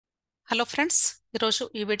Hello friends, ఈరోజు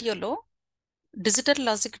ఈ వీడియోలో digital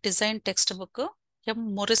logic design text book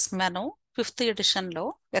Morris మ్యానో 5th ఎడిషన్లో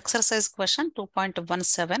exercise question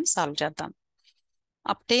 2.17 solve చేద్దాం.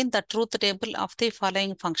 Obtain the truth table of the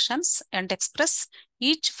following functions and express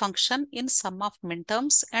each function in sum of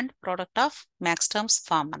minterms and product of maxterms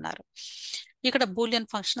form అన్నారు. ఇక్కడ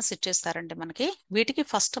Boolean functions ఇచ్చేస్తారండి మనకి. వీటికి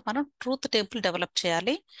first మనం truth table develop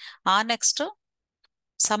చేయాలి. Next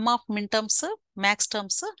some of మిన్టర్మ్స్ max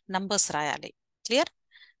terms numbers రాయాలి. Clear?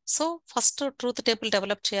 So first truth table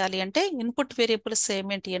develop చేయాలి అంటే input variables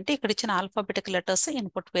ఏమేంటి అంటే ఇక్కడ ఇచ్చిన ఆల్ఫాబెటిక్ లెటర్స్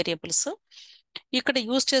ఇన్పుట్ వేరియబుల్స్. ఇక్కడ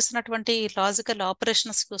యూజ్ చేసినటువంటి లాజికల్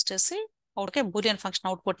ఆపరేషన్స్ యూజ్ చేసి ఓకే బూలియన్ ఫంక్షన్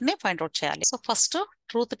అవుట్పుట్ ని ఫైండ్ అవుట్ చేయాలి. So first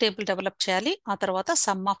truth table develop చేయాలి. ఆ తర్వాత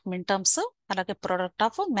సమ్ ఆఫ్ మిన్టర్మ్స్ అలాగే ప్రొడక్ట్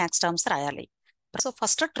ఆఫ్ మ్యాక్స్ టర్మ్స్ రాయాలి. So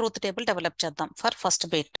first truth table develop చేద్దాం. For first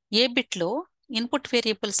bit, A bit లో input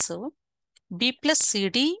variables B plus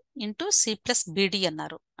CD into C plus బిడి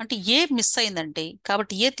అన్నారు. అంటే ఏ మిస్ అయిందండి,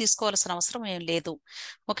 కాబట్టి ఏ తీసుకోవాల్సిన అవసరం ఏం లేదు.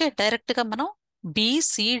 ఓకే, డైరెక్ట్ గా మనం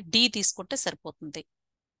బిసిడి తీసుకుంటే సరిపోతుంది.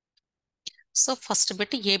 సో ఫస్ట్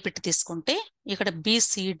బిట్ ఏ బిట్ తీసుకుంటే ఇక్కడ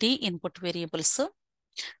బిసిడి ఇన్పుట్ వేరియబుల్స్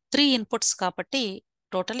 3 ఇన్పుట్స్ కాబట్టి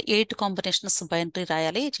టోటల్ 8 కాంబినేషన్స్ బైనరీ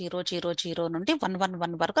రాయాలి. 000 నుండి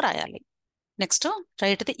 111 వరకు రాయాలి. Next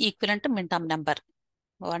right the equivalent మిన్టర్మ్ number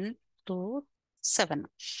 1 2 7.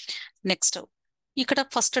 Next ఇక్కడ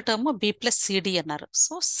first term B plus CD అన్నారు.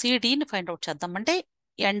 సో సిడిని ఫైండ్ అవుట్ చేద్దాం. అంటే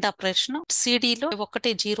ఎండ్ ఆపరేషన్ సిడిలో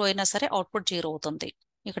ఒకటి 0 అయినా సరే అవుట్పుట్ 0 అవుతుంది.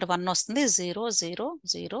 ఇక్కడ 1 వస్తుంది, 0 0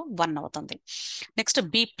 0 1 అవుతుంది. Next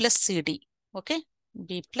B plus CD. Okay,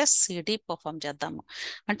 B plus CD perform చేద్దాము.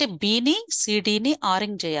 అంటే బిని సిడిని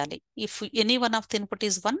ఆరింగ్ చేయాలి. If any one of the input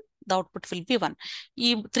is 1, the output will be 1. ఈ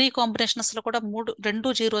 3 కాంబినేషన్స్ లో కూడా రెండు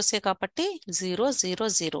జీరోసే కాబట్టి 0 0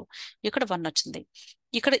 0. ఇక్కడ 1 వచ్చింది.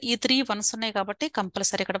 ఇక్కడ ఈ 3 1s ఉన్నాయి కాబట్టి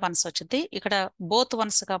కంపల్సరీ ఇక్కడ 1s వచ్చింది. ఇక్కడ బోత్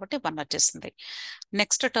 1s కాబట్టి 1 వచ్చేసింది.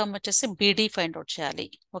 నెక్స్ట్ టర్మ్ వచ్చేసి బిడి ఫైండ్ అవుట్ చేయాలి.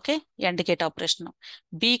 Okay, end gate operation.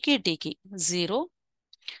 బికి డికి 0.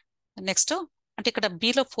 Next అంటే ఇక్కడ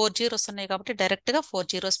బిలో 4 జీరోస్ ఉన్నాయి కాబట్టి డైరెక్ట్ గా 4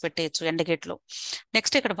 జీరోస్ పెట్టేయచ్చు ఎండ్ గేట్ లో.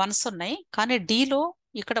 నెక్స్ట్ ఇక్కడ 1s ఉన్నాయి కానీ డిలో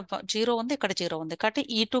ఇక్కడ 0 ఉంది, ఇక్కడ 0 ఉంది కాబట్టి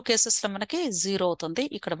ఈ 2 కేసెస్ లో మనకి 0 అవుతుంది.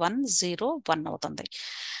 ఇక్కడ 1 0 1 అవుతుంది.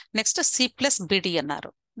 నెక్స్ట్ సి ప్లస్ బిడి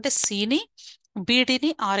అన్నారు. అంటే సిని బిడిని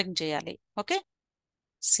ఆరింగ్ చేయాలి. ఓకే,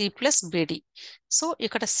 సి ప్లస్ బిడి. సో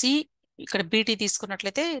ఇక్కడ సి ఇక్కడ బిడి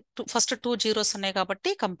తీసుకున్నట్లయితే ఫస్ట్ 2 జీరోస్ ఉన్నాయి కాబట్టి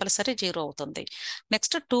కంపల్సరీ 0 అవుతుంది.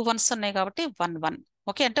 నెక్స్ట్ 2 1s ఉన్నాయి కాబట్టి 1 1.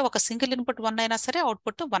 ఓకే, అంటే ఒక సింగిల్ ఇన్పుట్ 1 అయినా సరే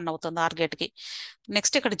అవుట్పుట్ 1 అవుతుంది ఆర్ గేట్ కి.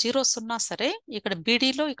 నెక్స్ట్ ఇక్కడ 0s ఉన్నా సరే ఇక్కడ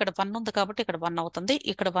బిడిలో ఇక్కడ 1 ఉంది కాబట్టి ఇక్కడ 1 అవుతుంది,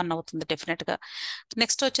 ఇక్కడ 1 అవుతుంది డెఫినెట్ గా.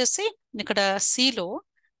 నెక్స్ట్ వచ్చేసి ఇక్కడ సిలో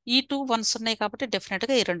ఈ 2 1s ఉన్నాయి కాబట్టి డెఫినెట్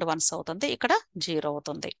గా ఈ 2 1s అవుతుంది, ఇక్కడ 0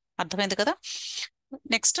 అవుతుంది. అర్థమైంది కదా?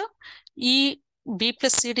 నెక్స్ట్ ఈ B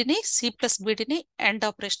plus సిడిని C plus బిడిని end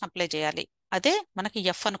operation apply చేయాలి. అదే మనకి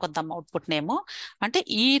ఎఫ్ అనుకుందాం అవుట్పుట్ నేమ్. అంటే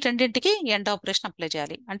ఈ రెండింటికి ఎండ్ ఆపరేషన్ అప్లై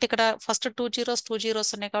చేయాలి. అంటే ఇక్కడ ఫస్ట్ 2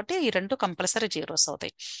 జీరోస్ ఉన్నాయి కాబట్టి ఈ రెండు కంపల్సరీ జీరోస్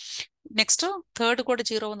అవుతాయి. నెక్స్ట్ థర్డ్ కూడా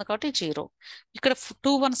 0 ఉంది కాబట్టి 0. ఇక్కడ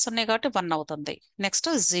 2 1s ఉన్నాయి కాబట్టి 1 అవుతుంది. Next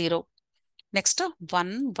 0. Next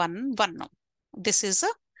 1 1 1. This is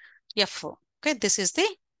F. Okay, this is the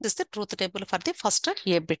truth table for the first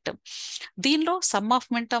A bit. దీనిలో some of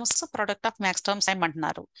మిన్టర్మ్స్ product of maths terms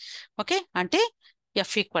ఏమంటున్నారు. ఓకే, అంటే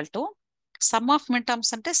F equal to some of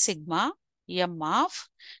మిన్టర్మ్స్ అంటే సిగ్మా ఎం ఆఫ్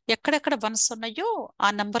ఎక్కడెక్కడ 1s ఉన్నాయో ఆ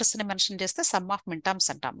numbers ని mention చేస్తే some of మిన్టర్మ్స్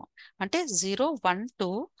అంటాము. అంటే 0 1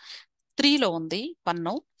 2 3లో ఉంది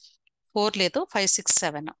 1, 4 లేదు 5 6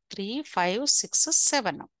 7, 3 5 6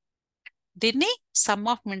 7. దీన్ని సమ్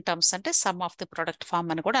ఆఫ్ మిన్టర్మ్స్ అంటే some of the product form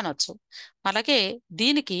అని కూడా అనొచ్చు. అలాగే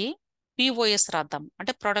దీనికి పిఓఎస్ రాద్దాం.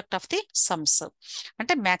 అంటే ప్రొడక్ట్ ఆఫ్ ది సమ్స్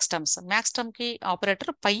అంటే మ్యాక్స్ టర్మ్ కి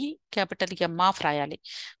operator pi capital M of రాయాలి.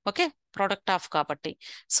 ఓకే, ప్రొడక్ట్ ఆఫ్ కాబట్టి.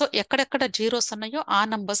 సో ఎక్కడెక్కడ జీరోస్ ఉన్నాయో ఆ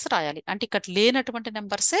నంబర్స్ రాయాలి. అంటే ఇక్కడ లేనటువంటి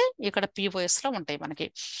నెంబర్సే ఇక్కడ పిఓఎస్ లో ఉంటాయి మనకి.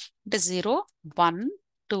 అంటే 0 1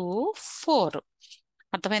 2 4.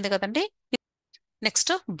 అర్థమైంది కదండి?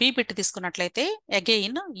 నెక్స్ట్ బి బిట్ తీసుకున్నట్లయితే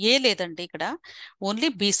అగైన్ ఏ లేదండి, ఇక్కడ ఓన్లీ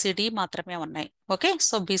బిసిడి మాత్రమే ఉన్నాయి. ఓకే,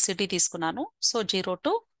 సో బిసిడి తీసుకున్నాను. సో 0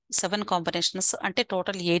 to 7 కాంబినేషన్స్ అంటే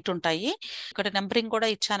టోటల్ 8 ఉంటాయి. ఇక్కడ నెంబరింగ్ కూడా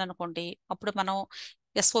ఇచ్చాను అనుకోండి, అప్పుడు మనం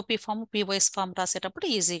ఎస్ఓపి ఫామ్ పిఓఎస్ ఫామ్ రాసేటప్పుడు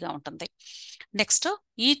ఈజీగా ఉంటుంది. నెక్స్ట్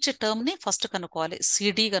ఈచ్ టర్మ్ ని ఫస్ట్ కనుక్కోవాలి.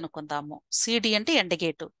 సిడి కనుక్కుందాము. సిడి అంటే ఎండ్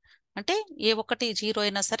గేటు. అంటే ఏ ఒక్కటి 0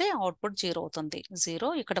 అయినా సరే అవుట్పుట్ 0 అవుతుంది. 0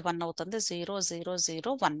 ఇక్కడ 1 అవుతుంది. 0 0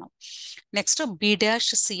 0 1. నెక్స్ట్ బి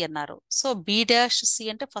డాష్ సి అన్నారు. సో బి డాష్ సి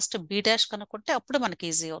అంటే ఫస్ట్ బి డాష్ కనుక్కుంటే అప్పుడు మనకి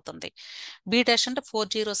ఈజీ అవుతుంది. బి డాష్ అంటే 4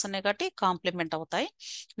 జీరోస్ ఉన్నాయి కాబట్టి కాంప్లిమెంట్ అవుతాయి.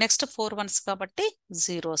 నెక్స్ట్ 4 1s కాబట్టి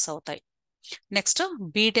జీరోస్ అవుతాయి. Next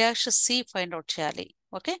B dash see find out చేయాలి.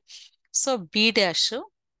 ఓకే, సో బి డాష్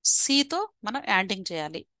సితో మనం యాండింగ్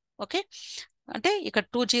చేయాలి. ఓకే, అంటే ఇక్కడ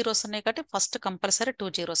 2 జీరోస్ ఉన్నాయి కాబట్టి ఫస్ట్ కంపల్సరీ 2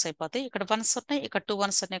 జీరోస్ అయిపోతాయి. ఇక్కడ వన్స్ ఉన్నాయి, ఇక్కడ 2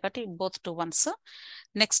 వన్స్ ఉన్నాయి కాబట్టి బోత్ 2 వన్స్.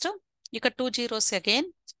 నెక్స్ట్ ఇక్కడ 2 జీరోస్ అగైన్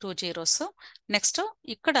 2 జీరోస్. నెక్స్ట్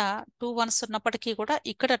ఇక్కడ 2 వన్స్ ఉన్నప్పటికీ కూడా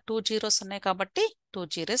ఇక్కడ 2 జీరోస్ ఉన్నాయి కాబట్టి 2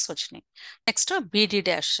 జీరోస్ వచ్చినాయి. Next beedi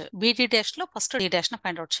dash. Beedi dash లో ఫస్ట్ డి డాష్ ని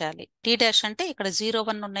ఫైండ్ అవుట్ చేయాలి. డి డాష్ అంటే ఇక్కడ 0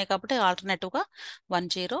 1 ఉన్నాయి కాబట్టి ఆల్టర్నేటివ్ గా 1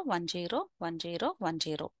 0 1 0 1 0 1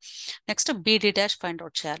 0. Next beedi dash find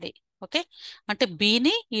out చేయాలి. ఓకే, అంటే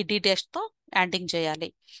బిని ఈ డి డాష్ తో యాండింగ్ చేయాలి.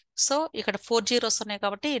 సో ఇక్కడ 4 జీరోస్ ఉన్నాయి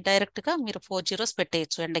కాబట్టి డైరెక్ట్ గా మీరు 4 జీరోస్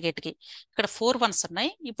పెట్టేయచ్చు ఎండగేట్ కి. ఇక్కడ 4 వన్స్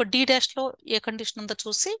ఉన్నాయి. ఇప్పుడు డి డాష్ లో ఏ కండిషన్ ఉందో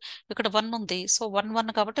చూసి ఇక్కడ 1 ఉంది, సో 1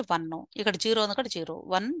 1 కాబట్టి 1, ఇక్కడ 0 ఉంది కాబట్టి 0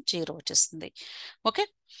 1 0 వచ్చేస్తుంది. ఓకే,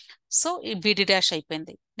 సో ఈ బీడి డాష్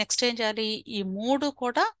అయిపోయింది. నెక్స్ట్ ఏం చేయాలి, ఈ మూడు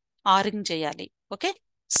కూడా ఆరింగ్ చేయాలి. ఓకే,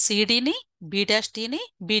 సిడిని బి డాష్ డిని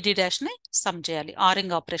బీడి డాష్ ని సమ్ చేయాలి,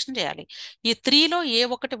 ఆరింగ్ ఆపరేషన్ చేయాలి. ఈ 3లో ఏ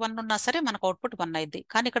ఒకటి 1 ఉన్నా సరే మనకు అవుట్పుట్ 1 అయింది.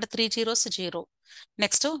 కానీ ఇక్కడ 3 జీరోస్ 0.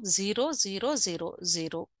 నెక్స్ట్ 0 0 0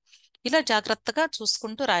 0. ఇలా జాగ్రత్తగా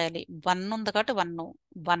చూసుకుంటూ రాయాలి. 1 ఉంది కాబట్టి 1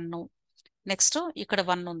 1. నెక్స్ట్ ఇక్కడ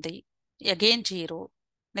 1 ఉంది, అగైన్ 0.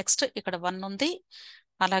 నెక్స్ట్ ఇక్కడ 1 ఉంది,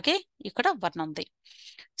 అలాగే ఇక్కడ 1 ఉంది.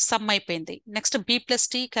 సమ్ అయిపోయింది. Next B plus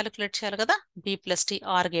tea calculate చేయాలి కదా, B plus tea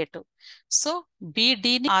or gate. So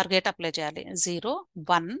బిడిని or gate apply చేయాలి. 0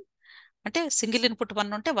 1 అంటే సింగిల్ ఇన్పుట్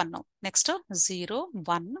 1 ఉంటే 1. నెక్స్ట్ 0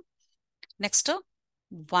 1. నెక్స్ట్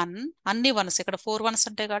 1, అన్ని వన్స్. ఇక్కడ 4 వన్స్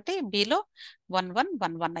ఉంటాయి కాబట్టి బిలో 1 1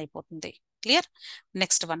 1 1 అయిపోతుంది. Clear.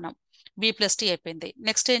 Next 1 B plus tea అయిపోయింది.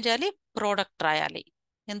 నెక్స్ట్ ఏం చేయాలి, ప్రోడక్ట్ రాయాలి.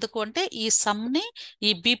 ఎందుకు అంటే ఈ సమ్ ని ఈ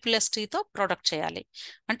బి ప్లస్ టీతో ప్రొడక్ట్ చేయాలి,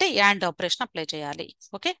 అంటే యాండ్ ఆపరేషన్ అప్లై చేయాలి.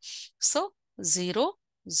 ఓకే, సో 0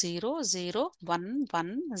 0 0 1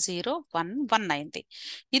 1 0 1 1 అయింది.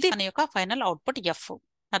 ఇది మన యొక్క ఫైనల్ అవుట్పుట్ ఎఫ్.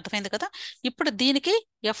 అర్థమైంది కదా. ఇప్పుడు దీనికి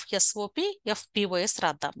ఎఫ్ఎస్ఓపి ఎఫ్పిఓఎస్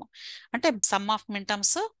రాద్దాము. అంటే some of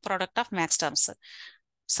మింటర్మ్స్ product of maths terms.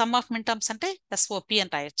 Some of మింటర్మ్స్ అంటే ఎస్ఓపి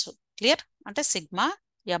అని రాయొచ్చు. క్లియర్. అంటే సిగ్మా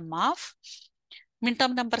ఎం ఆఫ్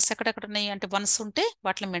మింటర్మ్ నెంబర్స్ ఎక్కడెక్కడ ఉన్నాయి అంటే వన్స్ ఉంటే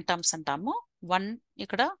వాటిని మింటర్మ్స్ అంటాము. 1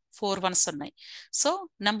 ఇక్కడ 4 వన్స్ ఉన్నాయి. సో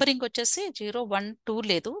నంబరింగ్ వచ్చేసి 0 1 2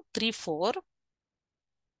 లేదు, 3 4.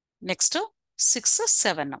 నెక్స్ట్ 6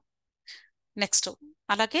 7. నెక్స్ట్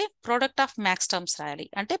అలాగే ప్రోడక్ట్ ఆఫ్ మ్యాక్స్ టర్మ్స్ రాయాలి,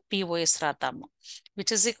 అంటే POS రాద్దాము.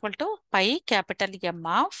 Which is equal to pi capital M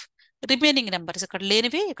of remaining numbers ఇక్కడ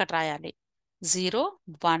లేనివి ఇక్కడ రాయాలి. 0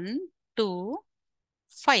 1 2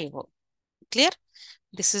 5. Clear.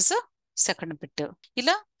 This is second bit.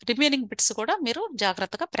 ఇలా రిమైనింగ్ బిట్స్ కూడా మీరు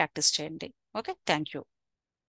జాగ్రత్తగా ప్రాక్టీస్ చేయండి. Okay, thank you.